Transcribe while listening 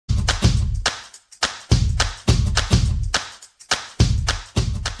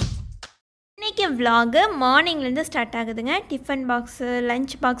இன்றைக்கி vlog மார்னிங்லேருந்து start ஆகுதுங்க. Tiffin box,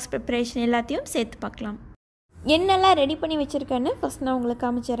 lunch box preparation எல்லாத்தையும் சேர்த்து பார்க்கலாம். என்னெல்லாம் ரெடி பண்ணி வச்சுருக்கேன்னு ஃபஸ்ட் நான் உங்களுக்கு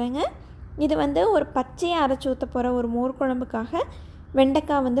காமிச்சிடுறேங்க. இது ஒரு பச்சையாக அரைச்சி ஊற்ற போகிற ஒரு மோர் குழம்புக்காக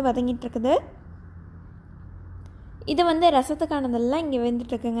வெண்டைக்காய் வதங்கிட்டுருக்குது. இது ரசத்துக்கானதெல்லாம் இங்கே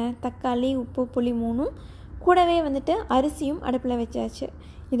வெந்துட்டுருக்குங்க. தக்காளி, உப்பு, புளி 3ம் கூடவே அரிசியும் அடுப்பில் வச்சாச்சு.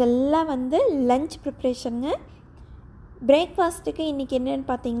 இதெல்லாம் லஞ்ச் ப்ரிப்ரேஷனுங்க. பிரேக்ஃபாஸ்ட்டுக்கு இன்றைக்கி என்னென்னு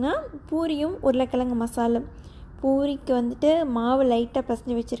பார்த்தீங்கன்னா பூரியும் உருளைக்கிழங்கு மசாலும். பூரிக்கு மாவு லைட்டாக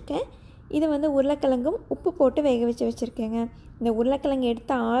பசஞ்சு வச்சுருக்கேன். இது உருளைக்கிழங்கும் உப்பு போட்டு வேக வச்சுருக்கேங்க. இந்த உருளைக்கிழங்கு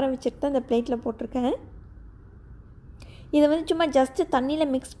எடுத்து ஆற வச்சுட்டு தான் இந்த பிளேட்டில் போட்டிருக்கேன். இதை சும்மா ஜஸ்ட்டு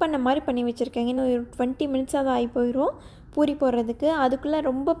தண்ணியில் மிக்ஸ் பண்ண மாதிரி பண்ணி வச்சுருக்கேங்க. இன்னும் ஒரு 20 மினிட்ஸாக தான் ஆகி போயிடும் பூரி போடுறதுக்கு. அதுக்குள்ளே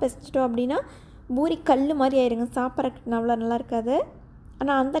ரொம்ப பிசைச்சிட்டோம் அப்படின்னா பூரி கல் மாதிரி ஆயிருங்க. சாப்பிட்றதுக்கு அவ்வளோ நல்லா இருக்காது.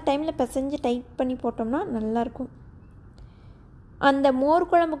 ஆனால் அந்த டைமில் பிசைஞ்சு டைட் பண்ணி போட்டோம்னா நல்லாயிருக்கும். அந்த மோர்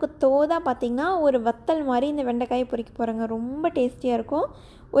குழம்புக்கு தோதாக பார்த்திங்கன்னா ஒரு வத்தல் மாதிரி இந்த வெண்டைக்காயை பொரிக்க போகிறேங்க. ரொம்ப டேஸ்டியாக இருக்கும்.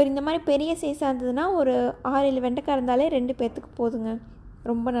 இந்த மாதிரி பெரிய சைஸாக இருந்ததுன்னா ஒரு 6-7 வெண்டைக்காய் இருந்தாலே 2 பேர்த்துக்கு போதுங்க.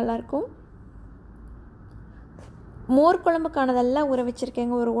 ரொம்ப நல்லாயிருக்கும். மோர் குழம்புக்கானதெல்லாம் ஊற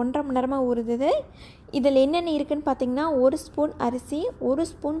வச்சுருக்கேங்க. ஒரு 1.5 மணி நேரமாக ஊறுது. இதில் என்னென்ன இருக்குதுன்னு பார்த்திங்கன்னா 1 ஸ்பூன் அரிசி, 1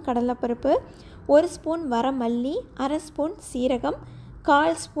 ஸ்பூன் கடலைப்பருப்பு, 1 ஸ்பூன் வரமல்லி, 1/2 ஸ்பூன் சீரகம்,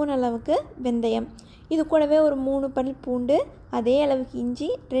 1/4 ஸ்பூன் அளவுக்கு வெந்தயம், இது கூடவே ஒரு 3 பல் பூண்டு, அதே அளவுக்கு இஞ்சி,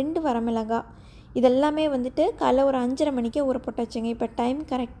 2 வரமிளகாய். இதெல்லாமே காலைல ஒரு 5:30 மணிக்கே ஊற போட்டு வச்சுங்க. இப்போ டைம்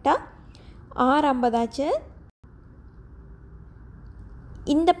கரெக்டாக 6:50 ஆச்சு.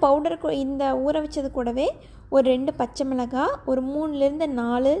 இந்த பவுடருக்கு இந்த ஊற வச்சது கூடவே ஒரு 2 பச்சை மிளகாய், ஒரு 3லேருந்து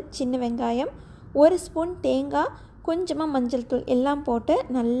 4 சின்ன வெங்காயம், 1 ஸ்பூன் தேங்காய், கொஞ்சமாக மஞ்சள் தூள் எல்லாம் போட்டு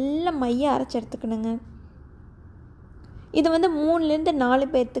நல்லா மைய அரைச்சி எடுத்துக்கணுங்க. இது 3லேருந்து 4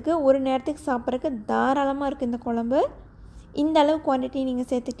 பேர்த்துக்கு ஒரு நேரத்துக்கு சாப்பிட்றதுக்கு தாராளமாக இருக்குது இந்த குழம்பு. இந்த அளவு குவான்டிட்டி நீங்கள்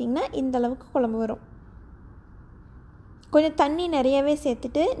சேர்த்துட்டிங்கன்னா இந்த அளவுக்கு குழம்பு வரும். கொஞ்சம் தண்ணி நிறையவே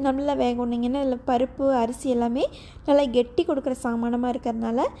சேர்த்துட்டு நல்லா வேகணுங்கன்னா இதில் பருப்பு, அரிசி எல்லாமே நல்லா கெட்டி கொடுக்குற சாமானமாக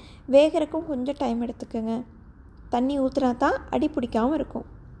இருக்கிறதுனால வேகிறதுக்கும் கொஞ்சம் டைம் எடுத்துக்கோங்க. தண்ணி ஊற்றுனா தான் அடி பிடிக்காமல் இருக்கும்.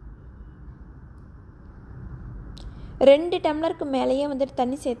 2 டம்ளருக்கு மேலேயே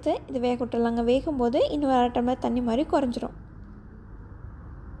தண்ணி சேர்த்து இது வேக விட்டுடலாங்க. வேகும்போது இன்னும் 1/2 டம்ளர் தண்ணி மாதிரி குறைஞ்சிரும்.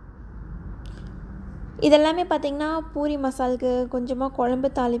 இதெல்லாமே பார்த்திங்கன்னா பூரி மசாலுக்கு, கொஞ்சமாக குழம்பு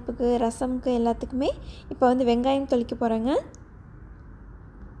தாளிப்புக்கு, ரசமுக்கு எல்லாத்துக்குமே இப்போ வெங்காயம் தொளிக்க போகிறேங்க.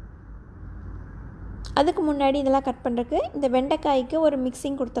 அதுக்கு முன்னாடி இதெல்லாம் கட் பண்ணுறதுக்கு இந்த வெண்டைக்காய்க்கு ஒரு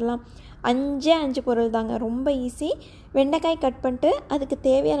மிக்சிங் கொடுத்துடலாம். 5 பொருள் தாங்க, ரொம்ப ஈஸி. வெண்டைக்காய் கட் பண்ணிட்டு அதுக்கு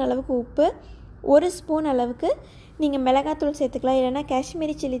தேவையான அளவுக்கு உப்பு, 1 ஸ்பூன் அளவுக்கு நீங்கள் மிளகாத்தூள் சேர்த்துக்கலாம். இல்லைனா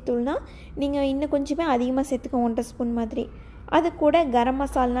காஷ்மீரி சில்லி தூள்னால் நீங்கள் இன்னும் கொஞ்சமே அதிகமாக சேர்த்துக்கோங்க, 1.5 ஸ்பூன் மாதிரி. அது கூட கரம்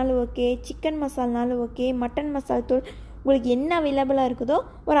மசாலானாலும் okay, chicken மசாலானாலும் okay, mutton masala தூள் உங்களுக்கு என்ன அவைலபிளாக இருக்குதோ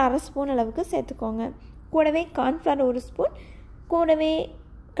ஒரு 1/2 ஸ்பூன் அளவுக்கு சேர்த்துக்கோங்க. கூடவே கார்ன்ஃப்ளவர் 1 ஸ்பூன், கூடவே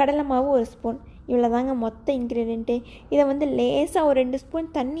கடலை மாவு 1 ஸ்பூன். இவ்வளோ தாங்க மொத்த இன்க்ரீடியண்ட்டே. இதை லேசாக ஒரு 2 ஸ்பூன்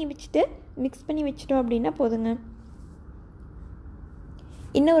தண்ணி வச்சுட்டு மிக்ஸ் பண்ணி வச்சுட்டோம் அப்படின்னா போதுங்க.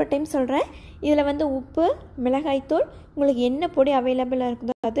 இன்னொரு டைம் சொல்கிறேன். இதில் உப்பு, மிளகாய்த்தூள், உங்களுக்கு என்ன பொடி அவைலபிளாக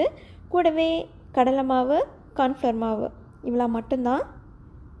இருக்குதோ அது, கூடவே கடலை மாவு, கார்ன்ஃப்ளவர் மாவு, இவ்வளோ மட்டும்தான்.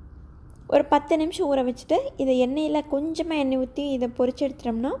 ஒரு 10 நிமிஷம் ஊற வச்சுட்டு இதை எண்ணெயில் கொஞ்சமாக எண்ணெய் ஊற்றி இதை பொரிச்சு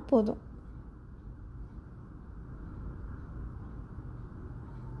எடுத்துட்டோம்னா போதும்.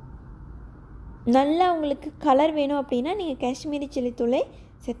 நல்லா உங்களுக்கு கலர் வேணும் அப்படின்னா நீங்கள் காஷ்மீரி சில்லி தூளை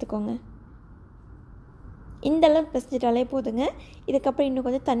சேர்த்துக்கோங்க. இந்த அளவுக்கு பிசைஞ்சிட்டாலே போதுங்க. இதுக்கப்புறம் இன்னும்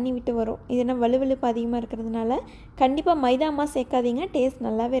கொஞ்சம் தண்ணி விட்டு வரும். இதுனா வலுவலுப்பு அதிகமாக இருக்கிறதுனால கண்டிப்பாக மைதாமா சேர்க்காதீங்க, டேஸ்ட்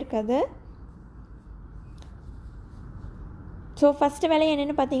நல்லாவே இருக்காது. ஸோ ஃபஸ்ட்டு வேலையை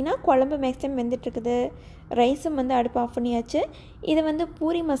என்னென்னு பார்த்தீங்கன்னா குழம்பு மேக்ஸிமம் வெந்துட்டுருக்குது. ரைஸும் அடுப்பு ஆஃப் பண்ணியாச்சு. இது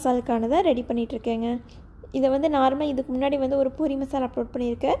பூரி மசாலுக்கானதை ரெடி பண்ணிகிட்ருக்கேங்க. இதை நார்மலாக இதுக்கு முன்னாடி ஒரு பூரி மசாலா அப்லோட்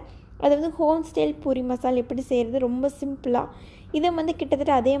பண்ணியிருக்கேன். அது ஹோம் ஸ்டைல் பூரி மசாலா எப்படி செய்கிறது, ரொம்ப சிம்பிளாக. இதை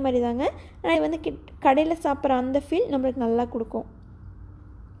கிட்டத்தட்ட அதே மாதிரி தாங்க. ஆனால் இது கடையில் சாப்பிட்ற அந்த ஃபீல் நம்மளுக்கு நல்லா கொடுக்கும்.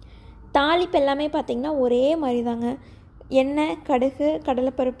 தாளிப்பு எல்லாமே பார்த்திங்கன்னா ஒரே மாதிரி தாங்க. எண்ணெய், கடுகு,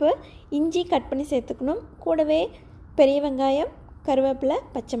 கடலைப்பருப்பு, இஞ்சி கட் பண்ணி சேர்த்துக்கணும். கூடவே பெரிய வெங்காயம், கருவேப்பிலை,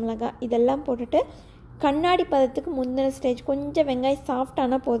 பச்சை மிளகாய் இதெல்லாம் போட்டுட்டு கண்ணாடி பதத்துக்கு முந்தின ஸ்டேஜ் கொஞ்சம் வெங்காயம்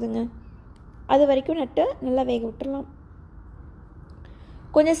சாஃப்டானால் போதுங்க. அது வரைக்கும் நட்டு நல்லா வேக விட்டுடலாம்.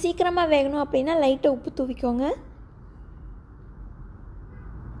 கொஞ்சம் சீக்கிரமாக வேகணும் அப்படின்னா லைட்டாக உப்பு தூவிக்கோங்க.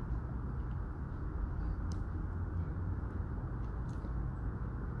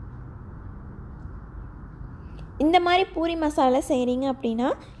 இந்த மாதிரி பூரி மசாலா செய்கிறீங்க அப்படின்னா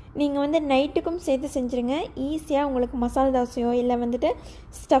நீங்கள் நைட்டுக்கும் சேர்த்து செஞ்சுருங்க. ஈஸியாக உங்களுக்கு மசாலா தோசையோ இல்லை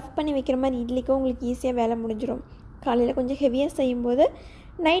ஸ்டஃப் பண்ணி வைக்கிற மாதிரி இட்லிக்கோ உங்களுக்கு ஈஸியாக வேலை முடிஞ்சிடும். காலையில் கொஞ்சம் ஹெவியாக செய்யும்போது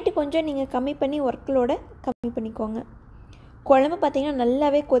நைட்டு கொஞ்சம் நீங்கள் கம்மி பண்ணி ஒர்க்லோட கம்மி பண்ணிக்கோங்க. குழம்பு பார்த்திங்கன்னா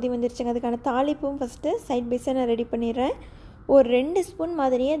நல்லாவே கொதி வந்துருச்சுங்க. அதுக்கான தாளிப்பும் ஃபஸ்ட்டு சைட் பைஸாக நான் ரெடி பண்ணிடுறேன். ஒரு 2 ஸ்பூன்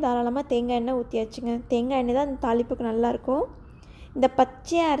மாதிரியே தாராளமாக தேங்காய் எண்ணெய் ஊற்றியாச்சுங்க. தேங்காய் எண்ணெய் தான் அந்த தாளிப்புக்கு நல்லாயிருக்கும். இந்த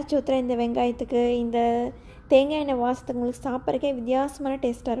பச்சையாக அரைச்சி ஊற்றுற இந்த வெங்காயத்துக்கு இந்த தேங்காய் எண்ணெய் வாசத்துக்கு உங்களுக்கு சாப்பிட்றக்கே வித்தியாசமான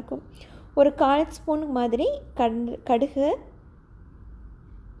டேஸ்ட்டாக இருக்கும். ஒரு 1/4 ஸ்பூன் மாதிரி கடுகு,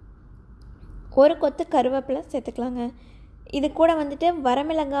 ஒரு கொத்து கருவேப்பிலை சேர்த்துக்கலாங்க. இது கூட வந்துட்டு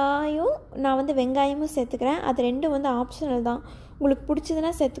வரமிளகாயும் நான் வந்து வெங்காயமும் சேர்த்துக்கிறேன். அது ரெண்டும் வந்து ஆப்ஷனல் தான். உங்களுக்கு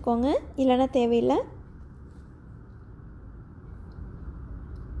பிடிச்சதுன்னா சேர்த்துக்கோங்க, இல்லைன்னா தேவையில்லை.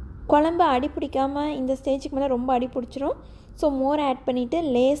 குழம்பு அடி பிடிக்காமல் இந்த ஸ்டேஜுக்கு மேலே ரொம்ப அடி பிடிச்சிரும். ஸோ மோர் ஆட் பண்ணிவிட்டு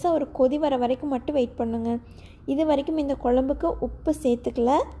லேசாக ஒரு கொதி வர வரைக்கும் மட்டும் வெயிட் பண்ணுங்க. இது வரைக்கும் இந்த குழம்புக்கு உப்பு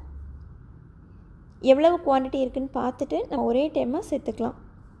சேர்த்துக்கல. எவ்வளவு குவான்டிட்டி இருக்குதுன்னு பார்த்துட்டு நம்ம ஒரே டைமாக சேர்த்துக்கலாம்.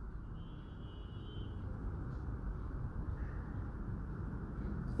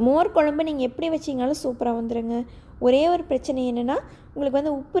 மோர் குழம்பு நீங்கள் எப்படி வச்சிங்கனாலும் சூப்பராக வந்துடுங்க. ஒரே ஒரு பிரச்சனை என்னென்னா, உங்களுக்கு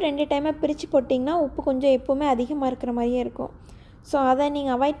வந்து உப்பு 2 டைமாக பிரித்து போட்டிங்கன்னா உப்பு கொஞ்சம் எப்போவுமே அதிகமாக இருக்கிற மாதிரியே இருக்கும். ஸோ அதை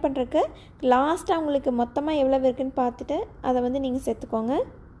நீங்கள் அவாய்ட் பண்ணுறதுக்கு லாஸ்ட்டாக உங்களுக்கு மொத்தமாக எவ்வளோ இருக்குதுன்னு பார்த்துட்டு அதை வந்து நீங்கள் சேர்த்துக்கோங்க.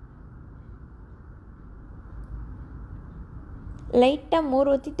 லைட்டாக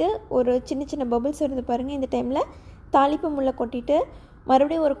மோர் ஊற்றிட்டு ஒரு சின்ன சின்ன பபுள்ஸ் வருது பாருங்கள். இந்த டைமில் தாளிப்பு முள்ளை கொட்டிட்டு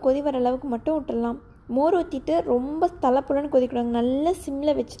மறுபடியும் ஒரு கொதி வர அளவுக்கு மட்டும் விட்டுடலாம். மோர் ஊற்றிட்டு ரொம்ப தலைப்புலன்னு கொதிக்கணுங்க. நல்லா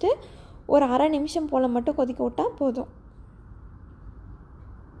சிம்மில் வச்சுட்டு ஒரு 1/2 நிமிஷம் போல் மட்டும் கொதிக்க விட்டால் போதும்.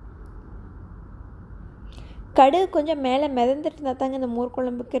 கடுகு கொஞ்சம் மேலே மிதந்துட்டு இருந்தால் தாங்க இந்த மோர்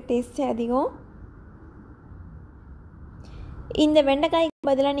குழம்புக்கு டேஸ்ட்டே அதிகம். இந்த வெண்டைக்காய்க்கு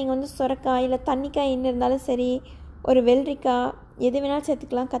பதிலாக நீங்கள் வந்து சுரைக்காய் இல்லை தண்ணிக்காய் என்ன இருந்தாலும் சரி, ஒரு வெள்ளரிக்காய் எது வேணாலும்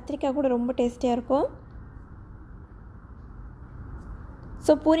சேர்த்துக்கலாம். கத்திரிக்காய் கூட ரொம்ப டேஸ்டியாக இருக்கும்.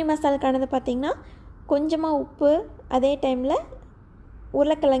 ஸோ பூரி மசாலாக்கானது பார்த்திங்கன்னா கொஞ்சமாக உப்பு, அதே டைமில்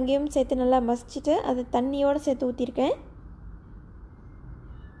உருளைக்கிழங்கையும் சேர்த்து நல்லா மசிச்சுட்டு அது தண்ணியோடு சேர்த்து ஊற்றிருக்கேன்.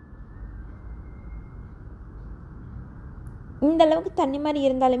 இந்த அளவுக்கு தண்ணி மாதிரி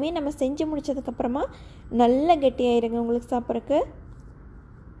இருந்தாலுமே நம்ம செஞ்சு முடித்ததுக்கப்புறமா நல்ல கெட்டியாயிருங்க உங்களுக்கு சாப்பிட்றதுக்கு.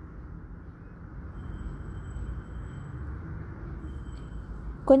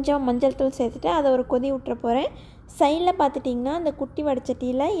 கொஞ்சம் மஞ்சள் தூள் சேர்த்துட்டு அதை ஒரு கொதி விட்டுற போகிறேன். சைடில் பார்த்துட்டிங்கன்னா அந்த குட்டி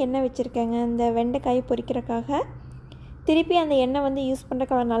வடைச்சட்டியில் எண்ணெய் வச்சுருக்கேங்க அந்த வெண்டைக்காயை பொரிக்கிறதுக்காக. திருப்பி அந்த எண்ணெய் வந்து யூஸ்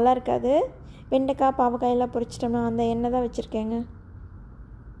பண்ணுறதுக்கு நல்லா இருக்காது. வெண்டைக்காய் பாவக்காயெல்லாம் பொரிச்சிட்டோம்னா அந்த எண்ணெய் தான் வச்சுருக்கேங்க.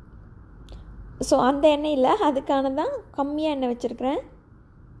 ஸோ அந்த எண்ணெய் இல்லை, அதுக்கான தான் கம்மியாக எண்ணெய் வச்சுருக்கிறேன்.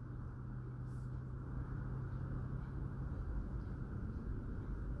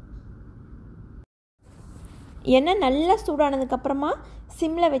 எண்ணெய் நல்லா சூடானதுக்கப்புறமா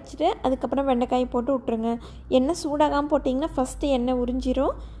சிம்மில் வச்சுட்டு அதுக்கப்புறம் வெண்டைக்காயை போட்டு விட்ருங்க. எண்ணெய் சூடாகாமல் போட்டிங்கன்னா ஃபஸ்ட்டு எண்ணெய்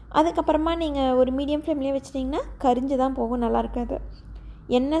உறிஞ்சிரும். அதுக்கப்புறமா நீங்கள் ஒரு மீடியம் ஃப்ளேம்லேயே வச்சிட்டிங்கன்னா கரிஞ்சு தான் போகும், நல்லா இருக்காது.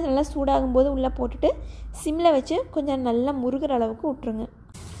 எண்ணெய் நல்லா சூடாகும்போது உள்ளே போட்டுட்டு சிம்மில் வச்சு கொஞ்சம் நல்லா முருகிற அளவுக்கு விட்ருங்க.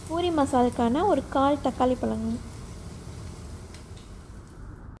 பூரி மசாலுக்கான ஒரு 1/4 தக்காளி பழங்க.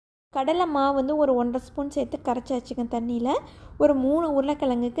 கடலை மாவு வந்து ஒரு 1.5 ஸ்பூன் சேர்த்து கரைச்சி வச்சுங்க தண்ணியில். ஒரு 3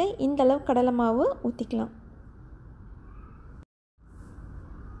 உருளைக்கிழங்குக்கு இந்தளவு கடலை மாவு ஊற்றிக்கலாம்.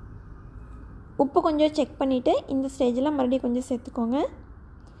 உப்பு கொஞ்சம் செக் பண்ணிவிட்டு இந்த ஸ்டேஜில் மறுபடியும் கொஞ்சம் சேர்த்துக்கோங்க.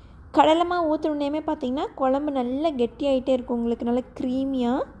 கடலை மாவு ஊற்றுனேமே பார்த்திங்கன்னா குழம்பு நல்லா கெட்டியாகிட்டே இருக்கும், உங்களுக்கு நல்லா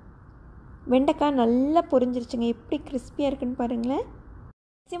க்ரீமியாக. வெண்டைக்காய் நல்லா பொரிஞ்சிருச்சுங்க, எப்படி கிறிஸ்பியாக இருக்குன்னு பாருங்களேன்.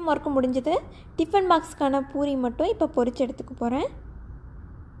 மேக்ஸிமம் ஒர்க்கு முடிஞ்சது. டிஃபன் பாக்ஸ்க்கான பூரி மட்டும் இப்போ பொரிச்சு எடுத்துக்க போகிறேன்.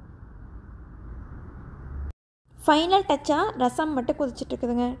 ஃபைனல் டச்சாக ரசம் மட்டும்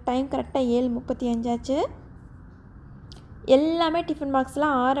கொதிச்சிட்ருக்குதுங்க. டைம் கரெக்டாக 7:35 ஆச்சு. எல்லாமே டிஃபன்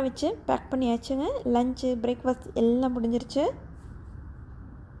பாக்ஸ்லாம் ஆற வச்சு பேக் பண்ணியாச்சுங்க. லஞ்சு பிரேக்ஃபாஸ்ட் எல்லாம் முடிஞ்சிருச்சு.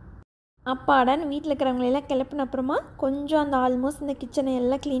 அப்பாடான்னு வீட்டில் இருக்கிறவங்களெல்லாம் கிளப்பின அப்புறமா கொஞ்சம் அந்த ஆல்மோஸ்ட் இந்த கிச்சனை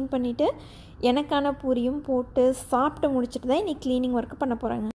எல்லாம் க்ளீன் பண்ணிவிட்டு எனக்கான பூரியும் போட்டு சாப்பிட்டு முடிச்சுட்டு தான் இன்றைக்கி க்ளீனிங் ஒர்க்கு பண்ண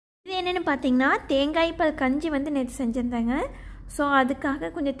போகிறாங்க. இது என்னென்னு பார்த்தீங்கன்னா தேங்காய் பால் கஞ்சி வந்து நேற்று செஞ்சுருந்தாங்க. ஸோ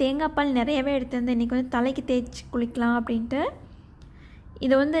அதுக்காக கொஞ்சம் தேங்காய் பால் நிறையவே எடுத்துருந்தேன். இன்றைக்கி வந்து தலைக்கு தேய்ச்சி குளிக்கலாம் அப்படின்ட்டு.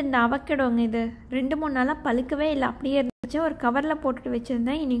 இது வந்து இந்த அவக்கடோங்க, இது 2-3 நாளாக பழுக்கவே இல்லை, அப்படியே இருந்துச்சு. ஒரு கவரில் போட்டுட்டு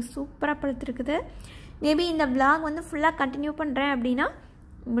வச்சுருந்தேன். இன்றைக்கி சூப்பராக பழுத்துருக்குது. மேபி இந்த விளாக் வந்து ஃபுல்லாக கண்டினியூ பண்ணுறேன் அப்படின்னா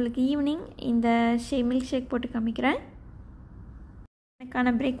உங்களுக்கு ஈவினிங் இந்த மில்க் ஷேக் போட்டு காமிக்கிறேன்.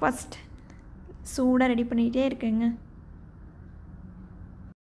 எனக்கான பிரேக்ஃபாஸ்ட் சூடாக ரெடி பண்ணிகிட்டே இருக்குங்க.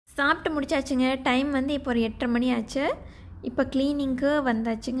 சாப்பிட்டு முடிச்சாச்சுங்க. டைம் வந்து இப்போ ஒரு 8:30 மணி ஆச்சு. இப்போ க்ளீனிங்க்கு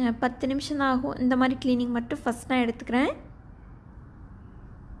வந்தாச்சுங்க. 10 நிமிஷம் தான் ஆகும். இந்த மாதிரி க்ளீனிங் மட்டும் ஃபஸ்ட் நான் எடுத்துக்கிறேன்.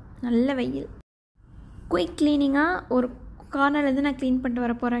 நல்ல வெயில். குயிக் க்ளீனிங்காக ஒரு கார்னர்லேருந்து நான் க்ளீன் பண்ணிட்டு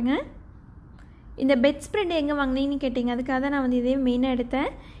வர போகிறேங்க. இந்த பெட் ஸ்ப்ரெட் எங்கே வாங்கினீங்கன்னு கேட்டிங்க, அதுக்காக தான் நான் வந்து இதே மெயினாக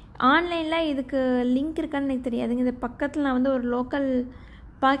எடுத்தேன். ஆன்லைனில் இதுக்கு லிங்க் இருக்கான்னு எனக்கு தெரியாதுங்க. இது பக்கத்தில் நான் வந்து ஒரு லோக்கல்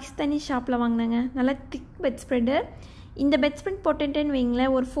பாகிஸ்தானி ஷாப்பில் வாங்கினேங்க. நல்லா திக் பெட் ஸ்ப்ரெட்டு. இந்த பெட் ஸ்ப்ரெட் போட்டுட்டேன்னு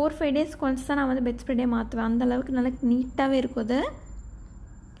வைங்களேன், ஒரு 4-5 டேஸ் ஒன்ஸ் தான் நான் வந்து பெட் ஸ்ப்ரெட்டே மாற்றுவேன். அந்தளவுக்கு நல்லா நீட்டாகவே இருக்கும் அது.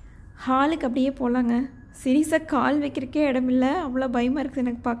 ஹாலுக்கு அப்படியே போகலாங்க. சீரியஸாக கால் வைக்கிறக்கே இடமில்லை, அவ்வளோ பயமாக இருக்குது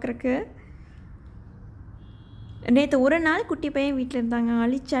எனக்கு பார்க்குறக்கு. நேற்று ஒரு நாள் குட்டி பையன் வீட்டில் இருந்தாங்க,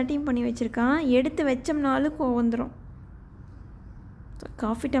 அழிச்சாட்டியும் பண்ணி வச்சுருக்கான். எடுத்து வச்சோம்னாலும் கோவம் வந்துடும்.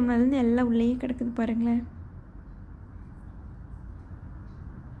 காஃபி டம்ளர்லேருந்து எல்லாம் உள்ளேயே கிடக்குது பாருங்களேன்.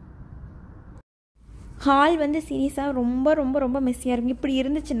 ஹால் வந்து சீரியஸாக ரொம்ப ரொம்ப ரொம்ப மெஸ்ஸியாக இருக்கும். இப்படி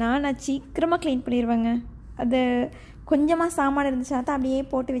இருந்துச்சுன்னா நான் சீக்கிரமாக க்ளீன் பண்ணிடுவேங்க. அது கொஞ்சமாக சாமான இருந்துச்சுன்னா தான் அப்படியே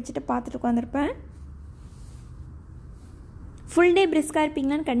போட்டு வச்சுட்டு பார்த்துட்டு உட்காந்துருப்பேன். ஃபுல் டே பிரிஸ்காக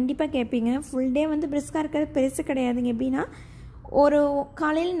இருப்பீங்களான்னு கண்டிப்பாக கேட்பீங்க. ஃபுல் டே வந்து பிரிஸ்காக இருக்கிறது பெருசு கிடையாதுங்க. எப்படின்னா ஒரு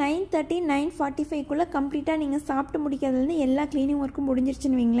காலையில் 9:30 9:45க்குள்ளே கம்ப்ளீட்டாக நீங்கள் சாப்பிட்டு முடிக்கிறதுலேருந்து எல்லா க்ளீனிங் ஒர்க்கும்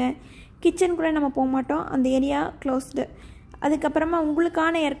முடிஞ்சிருச்சுன்னு வைங்களேன். கிச்சனுக்குள்ளே நம்ம போக மாட்டோம், அந்த ஏரியா க்ளோஸ்டு. அதுக்கப்புறமா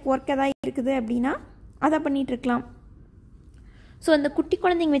உங்களுக்கான ஒர்க் எதாவது இருக்குது அப்படின்னா அதை பண்ணிகிட்ருக்கலாம். ஸோ அந்த குட்டி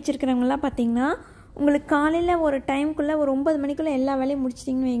குழந்தைங்க வச்சுருக்கிறவங்களாம் பார்த்திங்கன்னா உங்களுக்கு காலையில் ஒரு டைமுக்குள்ளே ஒரு 9 மணிக்குள்ளே எல்லா வேலையும்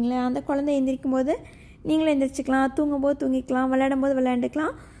முடிச்சிட்டிங்கன்னு வைங்களேன். அந்த குழந்தை எந்திரிக்கும் போது நீங்களும் எந்திரிச்சிக்கலாம், தூங்கும்போது தூங்கிக்கலாம், விளையாடும் போது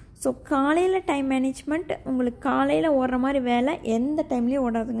விளையாண்டுக்கலாம். ஸோ காலையில் டைம் மேனேஜ்மெண்ட் உங்களுக்கு காலையில் ஓடுற மாதிரி வேலை எந்த டைம்லேயும்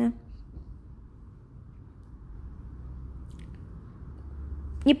ஓடாதுங்க.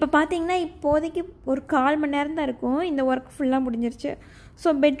 இப்போ பார்த்தீங்கன்னா இப்போதைக்கு ஒரு 1/4 மணி நேரம் தான் இருக்கும், இந்த ஒர்க் ஃபுல்லாக முடிஞ்சிருச்சு. ஸோ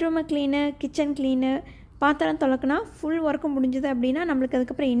பெட்ரூமை க்ளீனு, கிச்சன் க்ளீனு, பாத்திரம் தொலைக்குனா ஃபுல் ஒர்க்கும் முடிஞ்சுது அப்படின்னா நம்மளுக்கு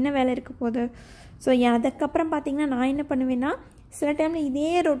அதுக்கப்புறம் என்ன வேலை இருக்க போகுது. ஸோ அதுக்கப்புறம் பார்த்திங்கன்னா நான் என்ன பண்ணுவேன்னா, சில டைமில்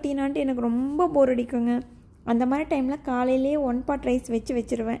இதே ரொட்டீனான்ட்டு எனக்கு ரொம்ப போர் அடிக்குங்க. அந்த மாதிரி டைமில் காலையிலே 1 pot ரைஸ்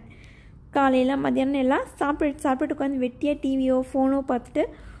வச்சுருவேன். காலையில் மத்தியானம் எல்லாம் சாப்பிட்டு உட்காந்து வெட்டியாக டிவியோ ஃபோனோ பார்த்துட்டு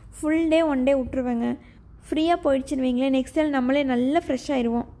ஃபுல் டே 1 டே விட்டுருவேங்க. ஃப்ரீயாக போயிடுச்சுன்னு வைங்களேன், நெக்ஸ்ட் டே நம்மளே நல்லா ஃப்ரெஷ்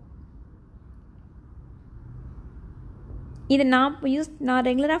ஆயிடுவோம். இது நான்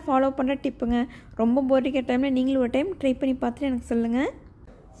ரெகுலராக ஃபாலோ பண்ணுற டிப்புங்க. ரொம்ப போர் அடிக்கிற டைமில் நீங்களும் ஒரு டைம் ட்ரை பண்ணி பார்த்துட்டு எனக்கு சொல்லுங்கள்.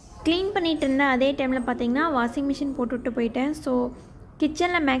 க்ளீன் பண்ணிகிட்டு இருந்தேன் அதே டைமில் பார்த்தீங்கன்னா வாஷிங் மிஷின் போட்டுவிட்டு போயிட்டேன். ஸோ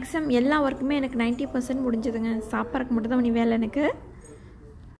கிச்சனில் மேக்ஸிமம் எல்லா ஒர்க்குமே எனக்கு 90% முடிஞ்சதுங்க. சாப்பிட்றதுக்கு மட்டும் தான் வேலை எனக்கு.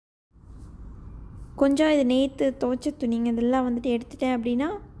 கொஞ்சம் இது நேற்று துவைச்ச துணிங்க இதெல்லாம் வந்துட்டு எடுத்துட்டேன் அப்படின்னா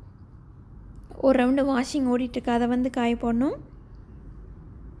ஒரு ரவுண்டு வாஷிங் ஓடிட்டுருக்கு, அதை வந்து காய போடணும்.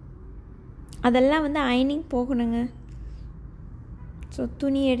 அதெல்லாம் வந்து அயனிங் போகணுங்க. ஸோ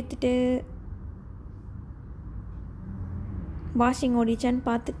துணி எடுத்துகிட்டு வாஷிங் ஓடிச்சான்னு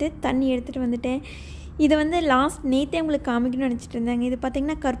பார்த்துட்டு தண்ணி எடுத்துகிட்டு வந்துட்டேன். இதை வந்து நேற்றே உங்களுக்கு காமிக்கணும்னு நினச்சிட்டு இருந்தாங்க. இது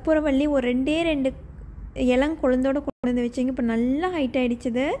பார்த்திங்கன்னா கற்பூரவள்ளி ஒரு 2 இளங்கொழுந்தோடு கொண்டு வந்து வச்சிங்க. இப்போ நல்லா ஹைட்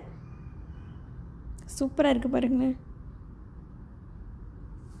ஆகிடுச்சுது, சூப்பராக இருக்குது பாருங்கள்.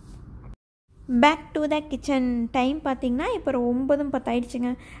 Back to the kitchen. Time பார்த்திங்கன்னா இப்போ ஒரு 9:10 ஆகிடுச்சுங்க.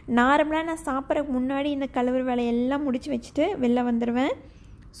 நார்மலாக நான் சாப்பிட்றதுக்கு முன்னாடி இந்த கழுவுற வேலையெல்லாம் முடிச்சு வச்சுட்டு வெளில வந்துடுவேன்.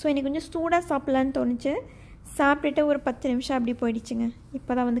 ஸோ எனக்கு கொஞ்சம் சூடாக சாப்பிட்லான்னு தோணுச்சு. சாப்பிட்டுட்டு ஒரு 10 நிமிஷம் அப்படி போயிடுச்சுங்க.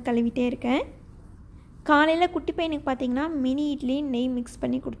 இப்போ தான் வந்து கழுவிட்டே இருக்கேன். காலையில் குட்டி பையனுக்கு பார்த்திங்கன்னா மினி இட்லி நெய் மிக்ஸ்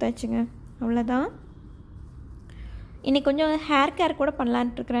பண்ணி கொடுத்தாச்சுங்க. அவ்வளோதான். இன்றைக்கி கொஞ்சம் ஹேர் கேர் கூட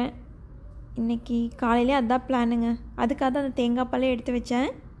பண்ணலான்ட்ருக்குறேன். இன்றைக்கி காலையிலே அதுதான் பிளானுங்க. அதுக்காக தான் அந்த தேங்காய் பாலே எடுத்து வச்சேன்.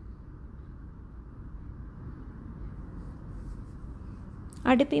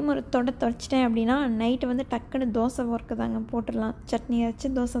 அடுப்பையும் ஒரு துடைச்சிட்டேன் அப்படின்னா நைட்டு வந்து டக்குன்னு தோசை ஒர்க்கு தாங்க போட்டுடலாம். சட்னி அரைச்சி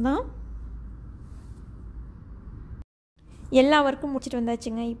தோசை தான். எல்லா ஒர்க்கும் முடிச்சுட்டு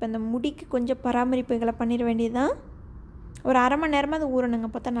வந்தாச்சுங்க. இப்போ இந்த முடிக்கு கொஞ்சம் பராமரிப்புகளை பண்ணிட வேண்டியது தான். ஒரு 1/2 மணி நேரமாக அது ஊறணுங்க,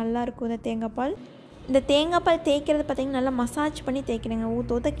 பார்த்தா நல்லாயிருக்கும் இந்த தேங்காய் பால். இந்த தேங்காய் பால் தேய்க்கிறது பார்த்திங்கன்னா நல்லா மசாஜ் பண்ணி தேய்க்கணுங்க.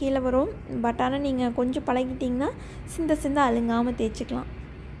 ஊற்ற கீழே வரும். பட் ஆனால் நீங்கள் கொஞ்சம் பழகிட்டிங்கன்னா சிந்த அழுங்காமல் தேய்ச்சிக்கலாம்.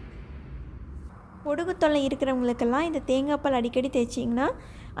 பொடுகு தொல்லை இருக்கிறவங்களுக்கெல்லாம் இந்த தேங்காய் பால் அடிக்கடி தேய்ச்சிங்கன்னா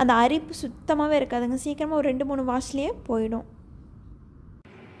அந்த அரிப்பு சுத்தமாகவே இருக்காதுங்க. சீக்கிரமாக ஒரு 2-3 வாஷ்லேயே போயிடும்.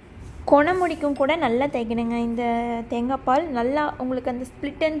 கொணமுடிக்கும் கூட நல்லா தேய்க்கணுங்க இந்த தேங்காய் பால். நல்லா உங்களுக்கு அந்த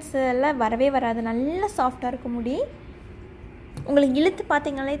ஸ்ப்ளிட்டன்ஸ் எல்லாம் வரவே வராது, நல்லா சாஃப்டாக இருக்கும் முடி. உங்களுக்கு இழுத்து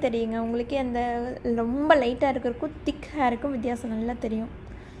பார்த்திங்கனாலே தெரியுங்க, உங்களுக்கே அந்த ரொம்ப லைட்டாக இருக்கிறக்கும் திக் ஹேருக்கும் வித்தியாசம் நல்லா தெரியும்.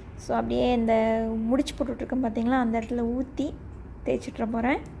 ஸோ அப்படியே இந்த முடிச்சு போட்டுட்ருக்கேன் பார்த்திங்களா, அந்த இடத்துல ஊற்றி தேய்ச்சிட்ற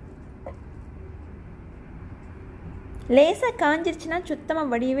போகிறேன். லேசாக காஞ்சிருச்சுன்னா சுத்தமாக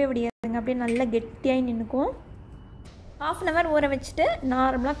வடியாதுங்க, அப்படியே நல்லா கெட்டியாகி நின்றுக்கும். 1/2 hour ஊற வச்சுட்டு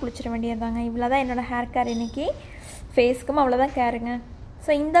நார்மலாக குளிச்சிட வேண்டியதாங்க. இவ்வளோ தான் என்னோடய ஹேர் கேர் இன்றைக்கி. ஃபேஸ்க்கும் அவ்வளோதான் கேருங்க. ஸோ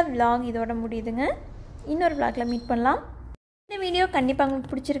இந்த விலாக் இதோட முடியுதுங்க. இன்னொரு விலாகில் மீட் பண்ணலாம். இந்த வீடியோ கண்டிப்பாக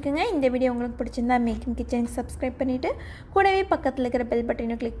உங்களுக்கு பிடிச்சிருக்குங்க. இந்த வீடியோ உங்களுக்கு பிடிச்சிருந்தா மேக்கிங் கிச்சனுக்கு சப்ஸ்கிரைப் பண்ணிவிட்டு கூடவே பக்கத்தில் இருக்கிற பெல்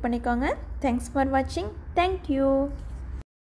பட்டனை கிளிக் பண்ணிக்கோங்க. தேங்க்ஸ் ஃபார் வாட்சிங். தேங்க்யூ.